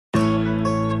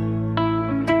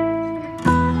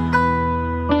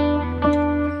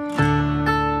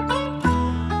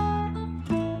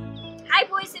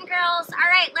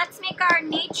Alright, let's make our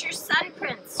nature sun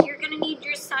prints. You're going to need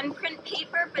your sun print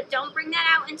paper, but don't bring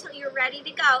that out until you're ready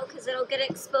to go because it'll get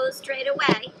exposed right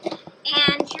away.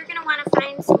 And you're going to want to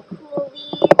find some cool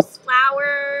leaves,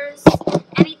 flowers,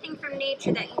 anything from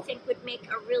nature that you think would make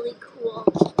a really cool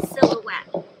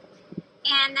silhouette.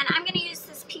 And then I'm going to use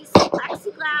this piece of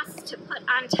plexiglass to put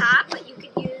on top, but you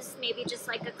could use maybe just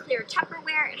like a clear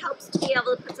Tupperware. It helps to be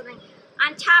able to put something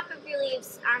on top of your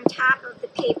leaves, on top of the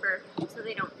paper, so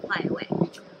they don't fly away.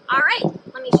 Alright,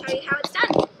 let me show you how it's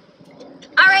done.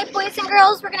 Alright, boys and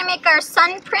girls, we're going to make our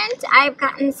sun print. I've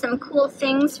gotten some cool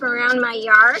things from around my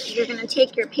yard. You're going to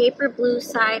take your paper blue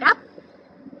side up,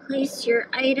 place your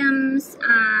items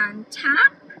on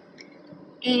top,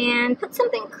 and put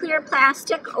something clear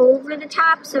plastic over the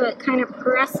top so it kind of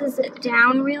presses it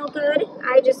down real good.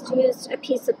 I just used a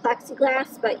piece of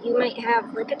plexiglass, but you might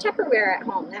have like a Tupperware at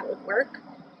home. That would work.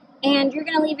 And you're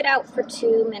going to leave it out for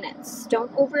 2 minutes.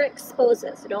 Don't overexpose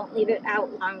it, so don't leave it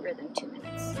out longer than 2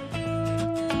 minutes.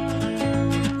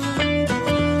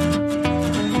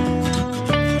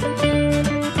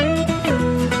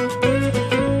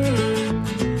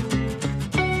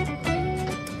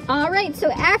 Alright,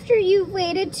 so after you've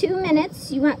waited 2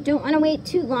 minutes, you don't want to wait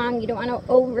too long, you don't want to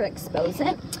overexpose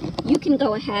it. You can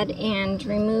go ahead and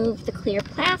remove the clear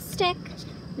plastic,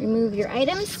 remove your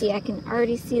items. See, I can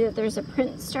already see that there's a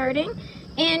print starting.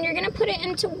 And you're going to put it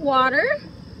into water,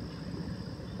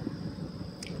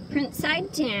 print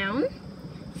side down,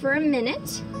 for a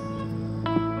minute.